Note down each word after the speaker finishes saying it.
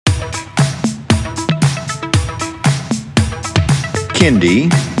Kindy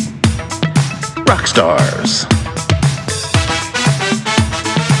Rockstars.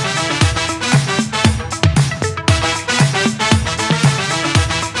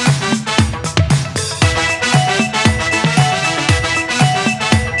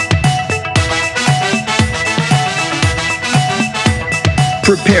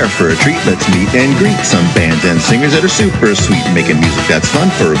 Prepare for a treat, let's meet and greet some bands and singers that are super sweet, making music that's fun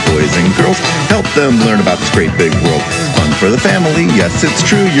for boys and girls. Help them learn about this great big world. Fun for the family, yes it's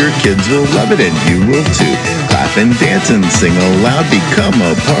true, your kids will love it and you will too. Clap and dance and sing aloud, become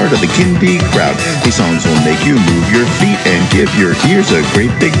a part of the Kindy crowd. These songs will make you move your feet and give your ears a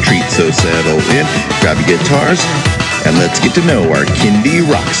great big treat. So settle in, grab your guitars, and let's get to know our Kindy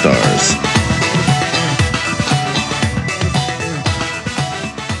Rockstars.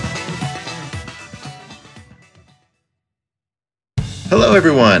 Hello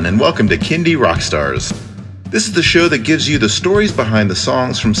everyone, and welcome to Kindy Rockstars. This is the show that gives you the stories behind the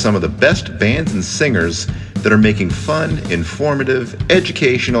songs from some of the best bands and singers that are making fun, informative,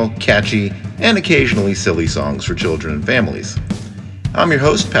 educational, catchy, and occasionally silly songs for children and families. I'm your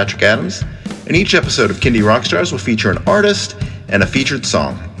host, Patrick Adams, and each episode of Kindy Rockstars will feature an artist and a featured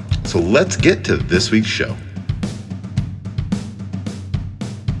song. So let's get to this week's show.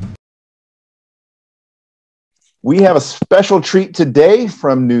 We have a special treat today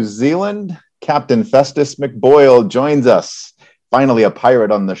from New Zealand. Captain Festus McBoyle joins us. Finally, a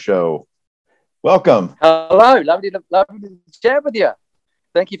pirate on the show. Welcome. Hello, lovely to chat with you.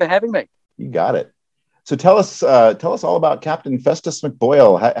 Thank you for having me. You got it. So tell us all about Captain Festus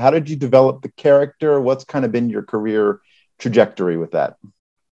McBoyle. How did you develop the character? What's kind of been your career trajectory with that?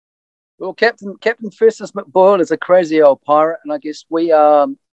 Well, Captain Festus McBoyle is a crazy old pirate, and I guess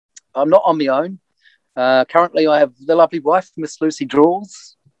I'm not on my own. Currently, I have the lovely wife, Miss Lucy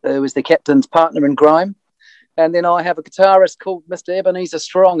Drawls, who is the captain's partner in crime. And then I have a guitarist called Mr. Ebenezer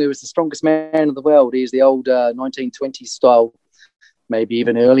Strong, who is the strongest man in the world. He's the old 1920s style, maybe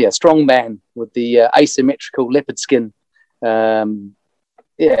even earlier, strong man with the asymmetrical leopard skin, lycra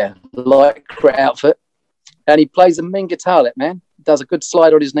outfit. And he plays a mean guitar, that man. Does a good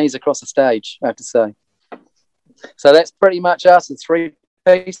slide on his knees across the stage, I have to say. So that's pretty much us, a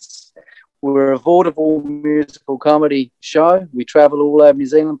three-piece. We're a vaudeville musical comedy show. We travel all over New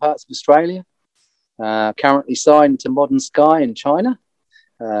Zealand, parts of Australia. Currently signed to Modern Sky in China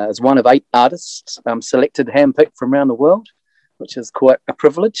as one of 8 artists selected, handpicked from around the world, which is quite a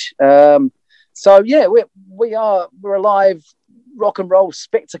privilege. We're a live rock and roll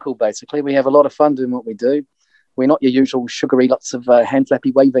spectacle, basically. We have a lot of fun doing what we do. We're not your usual sugary, lots of hand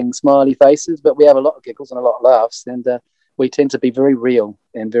flappy, waving, smiley faces, but we have a lot of giggles and a lot of laughs. And we tend to be very real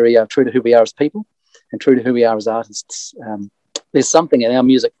and very true to who we are as people and true to who we are as artists. There's something in our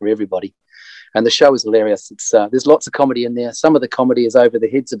music for everybody. And the show is hilarious. There's lots of comedy in there. Some of the comedy is over the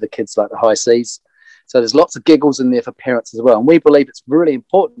heads of the kids, like the high seas. So there's lots of giggles in there for parents as well. And we believe it's really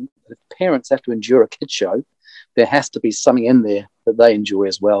important that if parents have to endure a kid show, there has to be something in there that they enjoy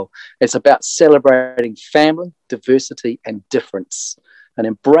as well. It's about celebrating family, diversity, and difference, and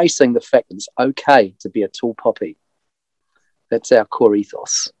embracing the fact that it's okay to be a tall poppy. That's our core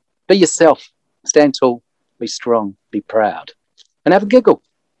ethos. Be yourself, stand tall, be strong, be proud, and have a giggle.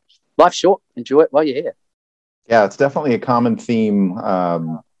 Life's short, enjoy it while you're here. Yeah, it's definitely a common theme,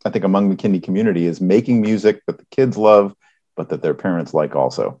 I think, among the Kindy community is making music that the kids love, but that their parents like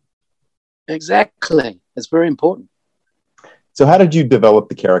also. Exactly. It's very important. So how did you develop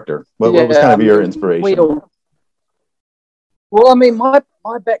the character? What was kind of your inspiration?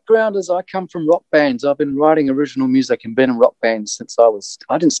 My background is I come from rock bands. I've been writing original music and been in rock bands since I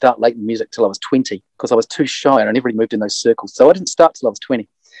didn't start late in music till I was 20 because I was too shy and I never really moved in those circles. So I didn't start till I was 20.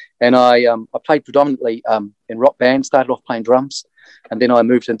 And I played predominantly in rock bands, started off playing drums, and then I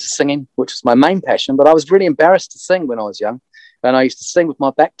moved into singing, which was my main passion. But I was really embarrassed to sing when I was young. And I used to sing with my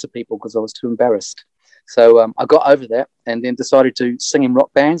back to people because I was too embarrassed. So I got over that and then decided to sing in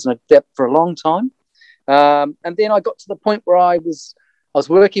rock bands, and I did that for a long time. And then I got to the point where I was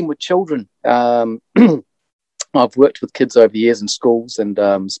working with children. I've worked with kids over the years in schools and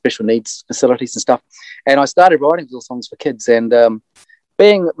special needs facilities and stuff. And I started writing little songs for kids. And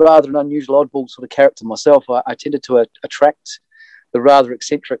being rather an unusual oddball sort of character myself, I tended to attract the rather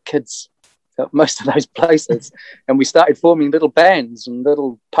eccentric kids at most of those places. And we started forming little bands and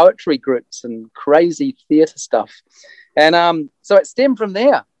little poetry groups and crazy theatre stuff. And so it stemmed from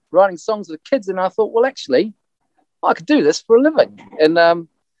there, writing songs with kids. And I thought, well, actually, I could do this for a living. And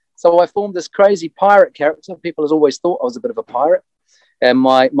so I formed this crazy pirate character. People have always thought I was a bit of a pirate. And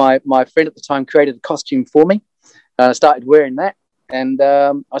my friend at the time created a costume for me. I started wearing that. And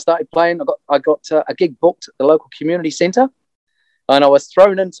I started playing. I got a gig booked at the local community centre. And I was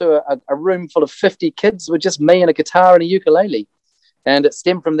thrown into a room full of 50 kids with just me and a guitar and a ukulele. And it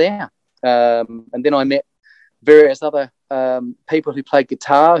stemmed from there. And then I met various other people who played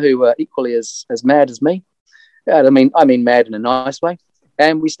guitar who were equally as mad as me. I mean mad in a nice way.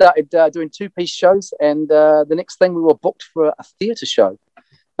 And we started doing 2-piece shows. And the next thing, we were booked for a theatre show.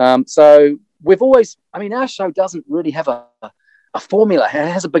 So we've always, our show doesn't really have a formula. It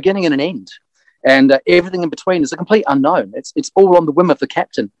has a beginning and an end. And everything in between is a complete unknown. It's all on the whim of the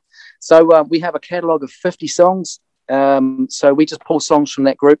captain. So we have a catalogue of 50 songs. So we just pull songs from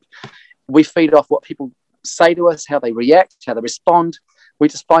that group. We feed off what people say to us, how they react, how they respond. We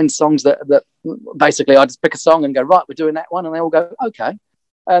just find songs that basically I just pick a song and go, right, we're doing that one. And they all go, okay.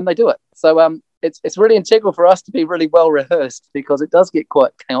 And they do it. So it's really integral for us to be really well rehearsed, because it does get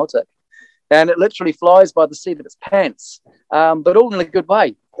quite chaotic. And it literally flies by the seat of its pants, but all in a good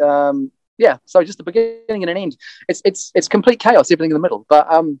way. So just the beginning and an end. It's complete chaos, everything in the middle. But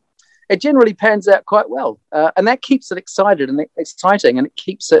it generally pans out quite well. And that keeps it excited and exciting, and it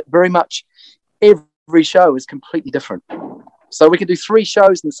keeps it very much, every show is completely different. So we can do 3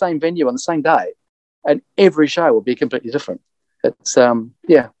 shows in the same venue on the same day, and every show will be completely different. It's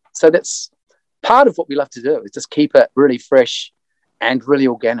so that's part of what we love to do, is just keep it really fresh and really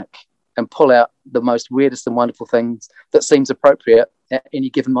organic, and pull out the most weirdest and wonderful things that seems appropriate at any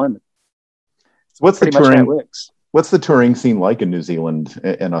given moment. So what's the touring scene like in New Zealand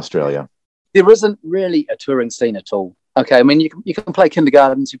and Australia? There isn't really a touring scene at all. Okay, I mean, you can play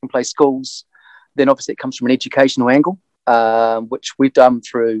kindergartens, you can play schools. Then obviously it comes from an educational angle, which we've done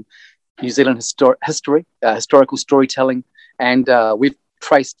through New Zealand historical storytelling. And we've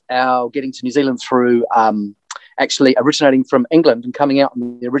traced our getting to New Zealand through actually originating from England and coming out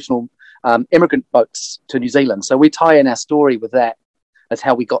on the original immigrant boats to New Zealand. So we tie in our story with that as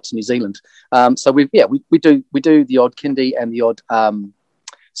how we got to New Zealand. So we do the odd kindy and the odd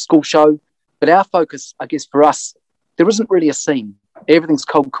school show. But our focus, I guess, for us, there isn't really a scene. Everything's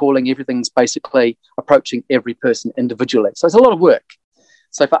cold calling. Everything's basically approaching every person individually. So it's a lot of work.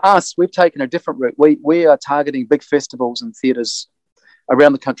 So for us, we've taken a different route. We are targeting big festivals and theatres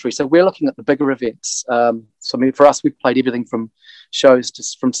around the country. So we're looking at the bigger events. For us, we've played everything from shows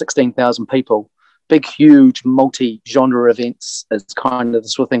from 16,000 people, big, huge, multi-genre events is kind of the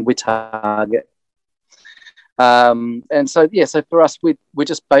sort of thing we target. So for us, we're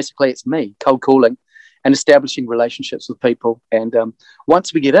just basically, it's me, cold calling and establishing relationships with people. And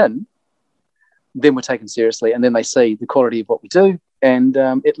once we get in, then we're taken seriously, and then they see the quality of what we do, and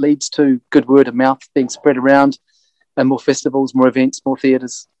it leads to good word of mouth being spread around, and more festivals, more events, more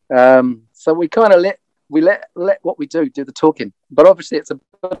theatres. So we kind of let what we do the talking. But obviously it's a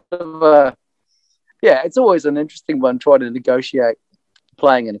bit of it's always an interesting one trying to negotiate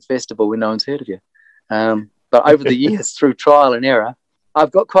playing in a festival when no one's heard of you. But over the years, through trial and error,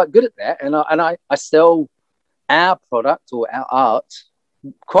 I've got quite good at that, and I sell our product or our art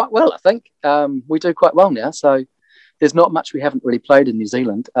quite well, I think. We do quite well now, so there's not much we haven't really played in New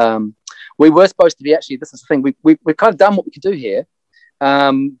Zealand. We were supposed to be, actually, this is the thing, we've kind of done what we could do here,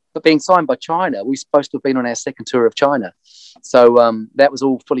 but being signed by China, we're supposed to have been on our second tour of China. So that was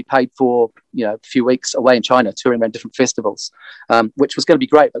all fully paid for, a few weeks away in China, touring around different festivals, which was going to be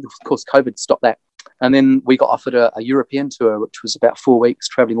great, but of course COVID stopped that. And then we got offered a European tour, which was about 4 weeks,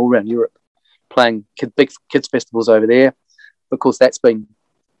 traveling all around Europe, playing big kids festivals over there. Of course, that's been,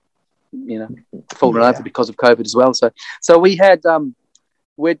 fallen over because of COVID as well. So we had,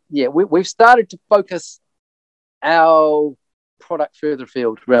 we've started to focus our product further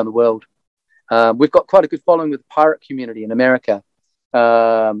afield around the world. We've got quite a good following with the pirate community in America,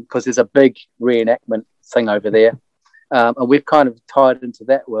 because there's a big reenactment thing over there. And we've kind of tied into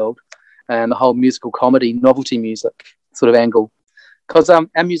that world and the whole musical comedy, novelty music sort of angle. Because our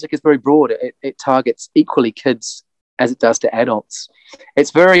music is very broad. It targets equally kids as it does to adults.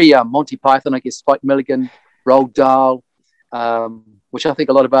 It's very Monty Python, I guess, Spike Milligan, Roald Dahl, which I think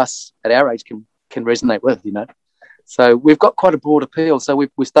a lot of us at our age can resonate with, So we've got quite a broad appeal. So we've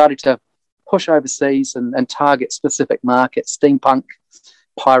started to push overseas and target specific markets, steampunk,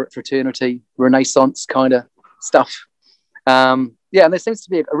 pirate fraternity, Renaissance kind of stuff. And there seems to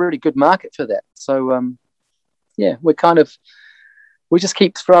be a really good market for that. So, we just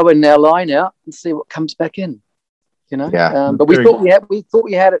keep throwing our line out and see what comes back in, Yeah, but we thought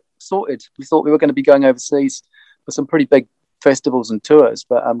we had it sorted. We thought we were going to be going overseas for some pretty big festivals and tours,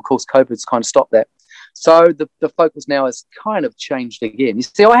 but of course COVID's kind of stopped that. So the focus now has kind of changed again. You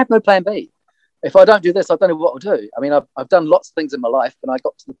see, I have no plan B. If I don't do this, I don't know what I'll do. I mean, I've done lots of things in my life, and I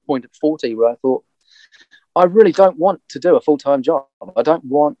got to the point at 40 where I thought, I really don't want to do a full-time job. I don't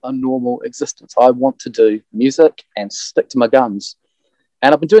want a normal existence. I want to do music and stick to my guns.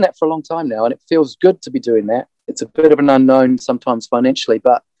 And I've been doing that for a long time now, and it feels good to be doing that. It's a bit of an unknown sometimes financially,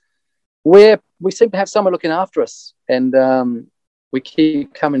 but we seem to have someone looking after us, and we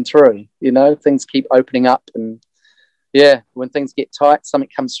keep coming through. You know, things keep opening up, and yeah, when things get tight, something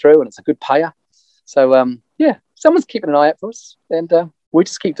comes through, and it's a good payer. So yeah, someone's keeping an eye out for us, and we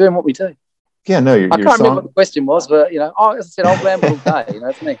just keep doing what we do. Yeah, no, I can't remember what the question was, but, you know, as I said, I'll ramble all day. You know,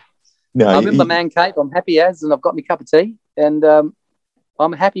 it's me. No, I'm in my man cave. I'm happy as, and I've got my cup of tea, and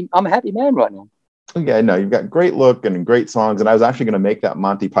I'm a happy man right now. Yeah, no, you've got great look and great songs, and I was actually going to make that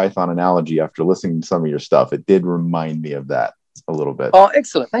Monty Python analogy after listening to some of your stuff. It did remind me of that a little bit. Oh,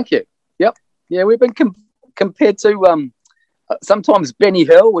 excellent! Thank you. Yep. Yeah, we've been compared to sometimes Benny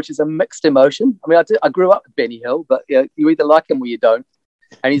Hill, which is a mixed emotion. I mean, I grew up with Benny Hill, but you know, you either like him or you don't,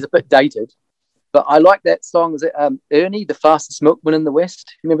 and he's a bit dated. But I like that song. Was it Ernie, the fastest milkman in the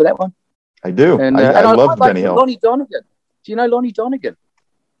West? You remember that one? I do. And I love like Benny Hill. Lonnie Donegan. Do you know Lonnie Donegan?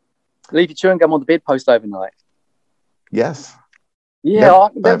 Leave your chewing gum on the bedpost overnight. Yes. Yeah,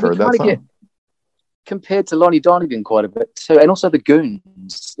 I've heard that song. Get compared to Lonnie Donegan quite a bit too, and also the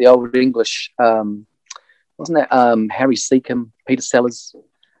Goons, the old English. Wasn't that Harry Seacombe, Peter Sellers?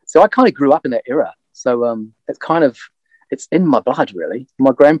 So I kind of grew up in that era. So it's in my blood, really.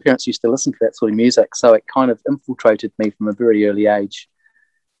 My grandparents used to listen to that sort of music, so it kind of infiltrated me from a very early age.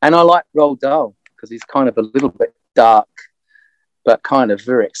 And I like Roald Dahl because he's kind of a little bit dark, but kind of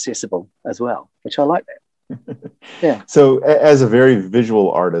very accessible as well, which I like that. Yeah. So as a very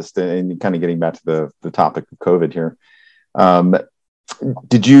visual artist, and kind of getting back to the topic of COVID here,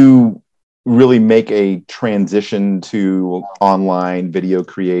 did you really make a transition to online video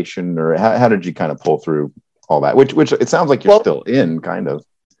creation, or how did you kind of pull through all that, which it sounds like you're still in, kind of?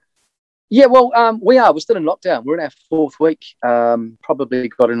 Yeah, well, we're still in lockdown. We're in our 4th week. Probably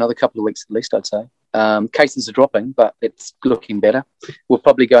got another couple of weeks at least, I'd say. Cases are dropping, but it's looking better. We'll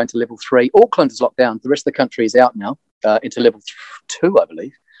probably go into level 3. Auckland is locked down. The rest of the country is out now into level 2, I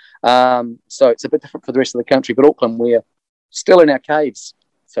believe. So it's a bit different for the rest of the country. But Auckland, we're still in our caves,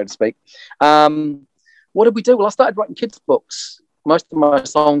 so to speak. What did we do? Well, I started writing kids' books. Most of my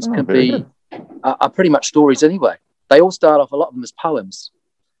songs are pretty much stories anyway. They all start off, a lot of them, as poems.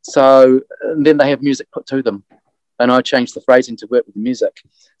 So then they have music put to them. And I changed the phrasing to work with the music.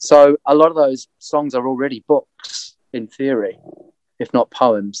 So a lot of those songs are already books, in theory, if not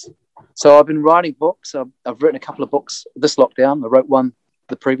poems. So I've been writing books. I've written a couple of books this lockdown. I wrote one,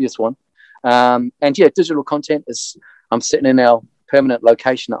 the previous one. And yeah, digital content is, I'm sitting in our permanent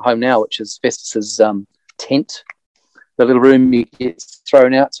location at home now, which is Festus's tent, the little room you get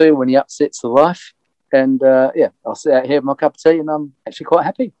thrown out to when he upsets the wife. And yeah, I'll sit out here with my cup of tea, and I'm actually quite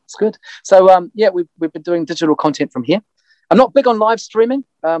happy. It's good. So yeah, we've been doing digital content from here. I'm not big on live streaming.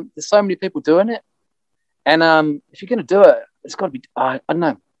 There's so many people doing it, and if you're going to do it, it's got to be. I don't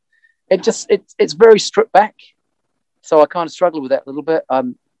know. It's very stripped back. So I kind of struggle with that a little bit.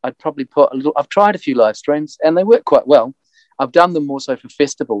 I'd probably put a little. I've tried a few live streams, and they work quite well. I've done them also for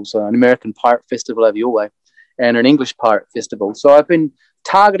festivals, an American Pirate Festival over your way, and an English Pirate Festival. So I've been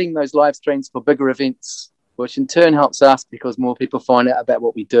targeting those live streams for bigger events, which in turn helps us because more people find out about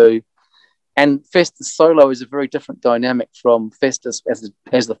what we do. And Festus solo is a very different dynamic from Festus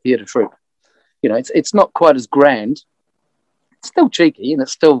as the theatre troupe. You know, it's not quite as grand. It's still cheeky and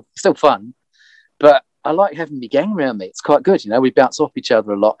it's still fun, but I like having my gang around me. It's quite good. You know, we bounce off each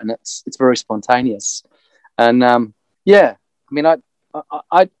other a lot, and it's very spontaneous. And yeah, I mean,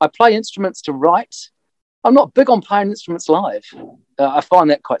 I play instruments to write. I'm not big on playing instruments live. I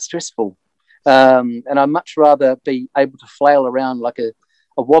find that quite stressful. And I'd much rather be able to flail around like a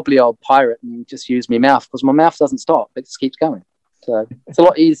wobbly old pirate and just use my mouth, because my mouth doesn't stop. It just keeps going. So it's a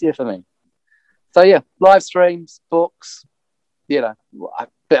lot easier for me. So yeah, live streams, books, you know, a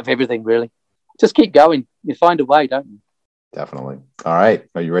bit of everything really. Just keep going. You find a way, don't you? Definitely. All right.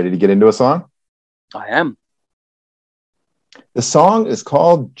 Are you ready to get into a song? I am. The song is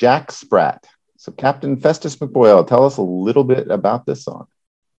called Jack Sprat. So Captain Festus McBoyle, tell us a little bit about this song.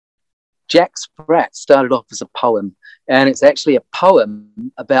 Jack Sprat started off as a poem, and it's actually a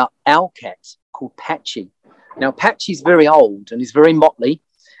poem about our cat called Patchy. Now, Patchy's very old, and he's very motley,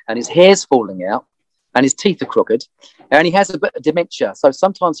 and his hair's falling out, and his teeth are crooked, and he has a bit of dementia, so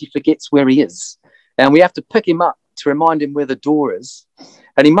sometimes he forgets where he is. And we have to pick him up to remind him where the door is.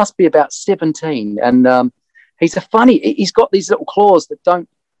 And he must be about 17, and he's got these little claws that don't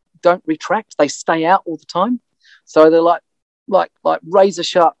retract. They stay out all the time. So they're like razor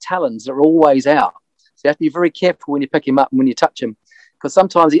sharp talons that are always out. So you have to be very careful when you pick him up and when you touch him, because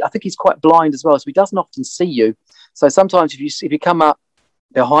sometimes I think he's quite blind as well, so he doesn't often see you. So sometimes if you come up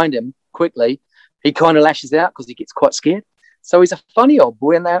behind him quickly, he kind of lashes out because he gets quite scared. So he's a funny old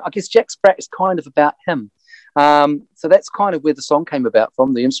boy, and I guess Jack Sprat is kind of about him. So that's kind of where the song came about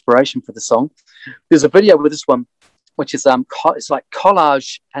from, the inspiration for the song. There's a video with this one, which is it's like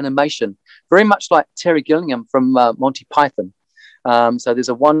collage animation, very much like Terry Gilliam from Monty Python. So there's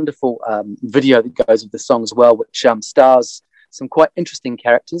a wonderful video that goes with the song as well, which stars some quite interesting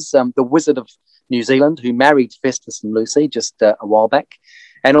characters. The Wizard of New Zealand, who married Festus and Lucy just a while back.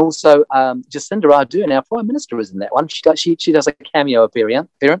 And also Jacinda Ardern, our Prime Minister, is in that one. She does a cameo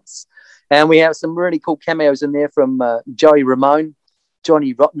appearance. And we have some really cool cameos in there from Joey Ramone,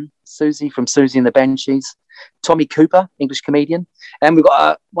 Johnny Rotten, Susie from Susie and the Banshees, Tommy Cooper, English comedian. And we've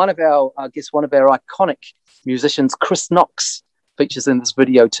got one of our iconic musicians, Chris Knox, features in this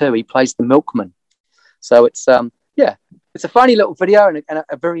video too. He plays the milkman. So it's a funny little video and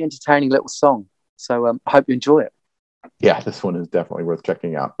a very entertaining little song. So I hope you enjoy it. Yeah, this one is definitely worth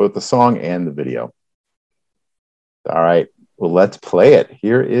checking out, both the song and the video. All right, well, let's play it.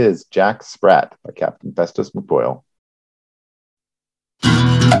 Here is Jack Sprat by Captain Festus McCoyle.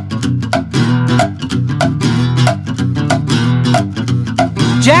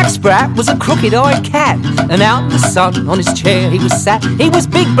 Jack Sprat was a crooked-eyed cat, and out in the sun on his chair he was sat. He was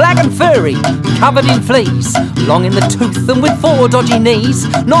big, black and furry, covered in fleas, long in the tooth and with 4 dodgy knees.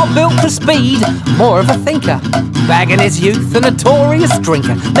 Not built for speed, more of a thinker, back in his youth, a notorious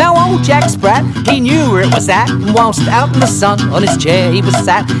drinker. Now old Jack Sprat, he knew where it was at, and whilst out in the sun on his chair he was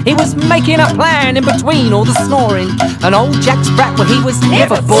sat, he was making a plan in between all the snoring. And old Jack Sprat, well, he was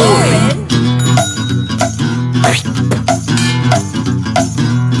never boring.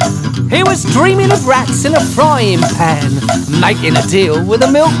 He was dreaming of rats in a frying pan, making a deal with a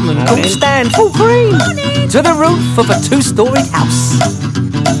milkman called Stan, full cream, to the roof of a 2-storied house,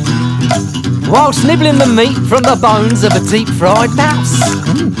 whilst nibbling the meat from the bones of a deep-fried mouse.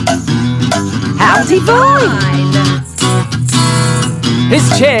 How divine! His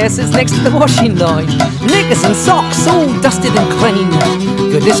chair sits next to the washing line, knickers and socks all dusted and clean.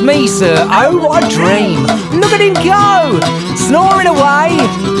 Goodness me, sir, oh what a dream! Look at him go, snoring away,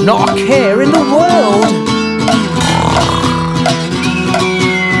 not a care in the world.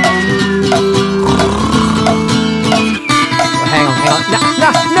 Hang on,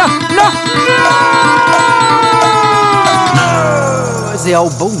 no! It's the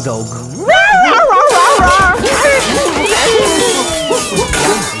old bulldog.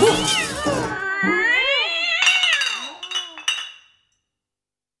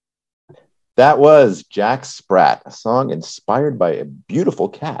 That was Jack Sprat, a song inspired by a beautiful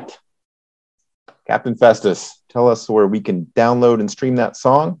cat. Captain Festus, tell us where we can download and stream that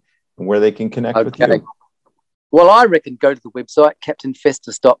song and where they can connect with you. Well, I reckon go to the website,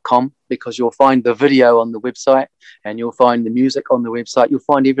 captainfestus.com, because you'll find the video on the website and you'll find the music on the website. You'll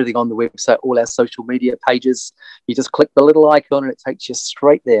find everything on the website, all our social media pages. You just click the little icon and it takes you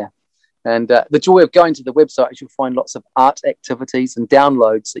straight there. And the joy of going to the website is you'll find lots of art activities and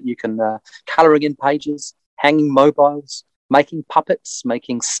downloads that you can, colouring in pages, hanging mobiles, making puppets,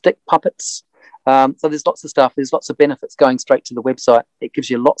 making stick puppets. So there's lots of stuff. There's lots of benefits going straight to the website. It gives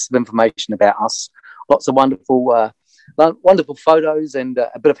you lots of information about us, lots of wonderful photos and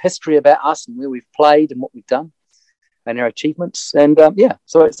a bit of history about us and where we've played and what we've done and our achievements. And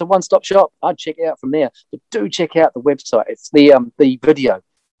so it's a one-stop shop. I'd check it out from there. But do check out the website. It's the video.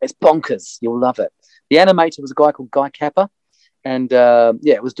 It's bonkers. You'll love it. The animator was a guy called Guy Kappa. And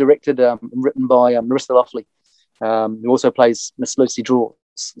it was directed and written by Marissa Loughley, who also plays Miss Lucy Draws.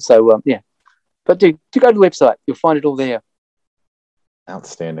 So, But do go to the website. You'll find it all there.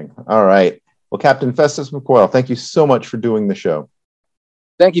 Outstanding. All right. Well, Captain Festus McCoyle, thank you so much for doing the show.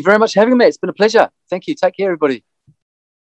 Thank you very much for having me. It's been a pleasure. Thank you. Take care, everybody.